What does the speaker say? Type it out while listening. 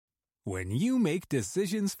When you make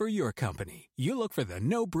decisions for your company, you look for the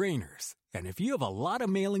no-brainers. And if you have a lot of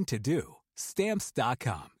mailing to do,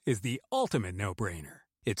 Stamps.com is the ultimate no-brainer.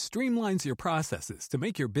 It streamlines your processes to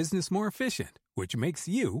make your business more efficient, which makes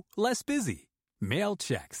you less busy. Mail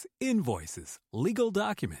checks, invoices, legal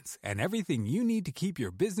documents, and everything you need to keep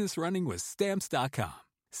your business running with Stamps.com.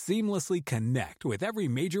 Seamlessly connect with every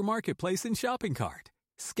major marketplace and shopping cart.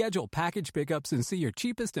 Schedule package pickups and see your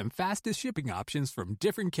cheapest and fastest shipping options from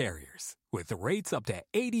different carriers, with rates up to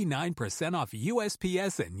 89% off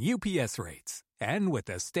USPS and UPS rates. And with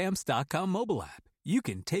the Stamps.com mobile app, you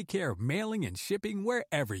can take care of mailing and shipping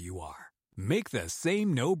wherever you are. Make the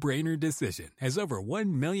same no-brainer decision as over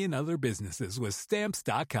 1 million other businesses with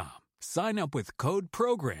Stamps.com. Sign up with code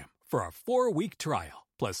PROGRAM for a 4-week trial,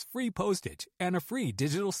 plus free postage and a free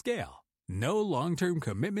digital scale. No long-term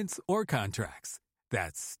commitments or contracts.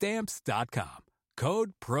 That's Stamps.com.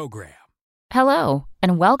 Code PROGRAM. Hello,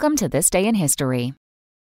 and welcome to This Day in History.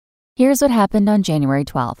 Here's what happened on January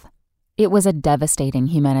 12th. It was a devastating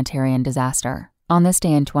humanitarian disaster. On this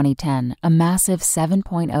day in 2010, a massive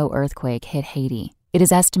 7.0 earthquake hit Haiti. It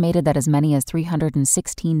is estimated that as many as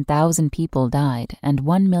 316,000 people died and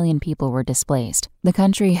 1 million people were displaced. The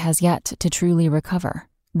country has yet to truly recover.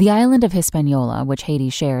 The island of Hispaniola, which Haiti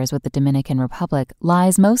shares with the Dominican Republic,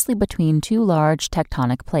 lies mostly between two large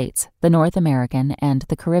tectonic plates, the North American and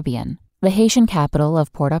the Caribbean. The Haitian capital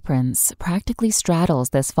of Port-au-Prince practically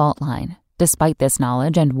straddles this fault line. Despite this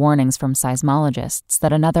knowledge and warnings from seismologists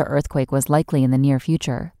that another earthquake was likely in the near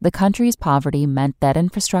future, the country's poverty meant that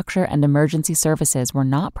infrastructure and emergency services were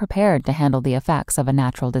not prepared to handle the effects of a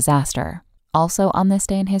natural disaster. Also on this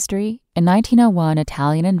day in history, in 1901,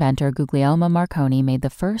 Italian inventor Guglielmo Marconi made the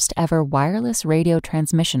first ever wireless radio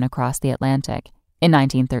transmission across the Atlantic. In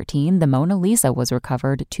 1913, the Mona Lisa was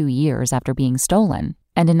recovered 2 years after being stolen.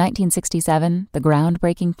 And in 1967, the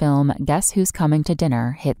groundbreaking film Guess Who's Coming to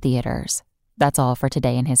Dinner hit theaters. That's all for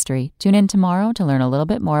today in history. Tune in tomorrow to learn a little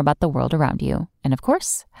bit more about the world around you. And of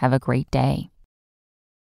course, have a great day.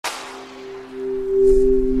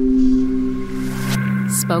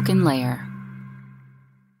 Spoken Layer.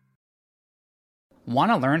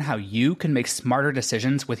 Want to learn how you can make smarter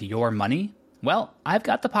decisions with your money? Well, I've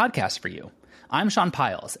got the podcast for you. I'm Sean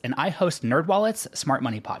Piles, and I host NerdWallet's Smart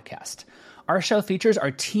Money Podcast. Our show features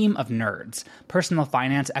our team of nerds, personal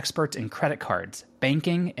finance experts in credit cards,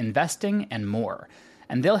 banking, investing, and more.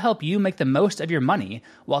 And they'll help you make the most of your money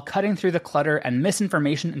while cutting through the clutter and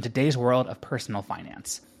misinformation in today's world of personal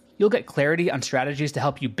finance. You'll get clarity on strategies to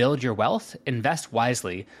help you build your wealth, invest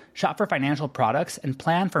wisely, shop for financial products, and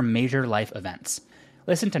plan for major life events.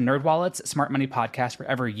 Listen to NerdWallet's Smart Money Podcast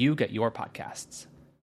wherever you get your podcasts.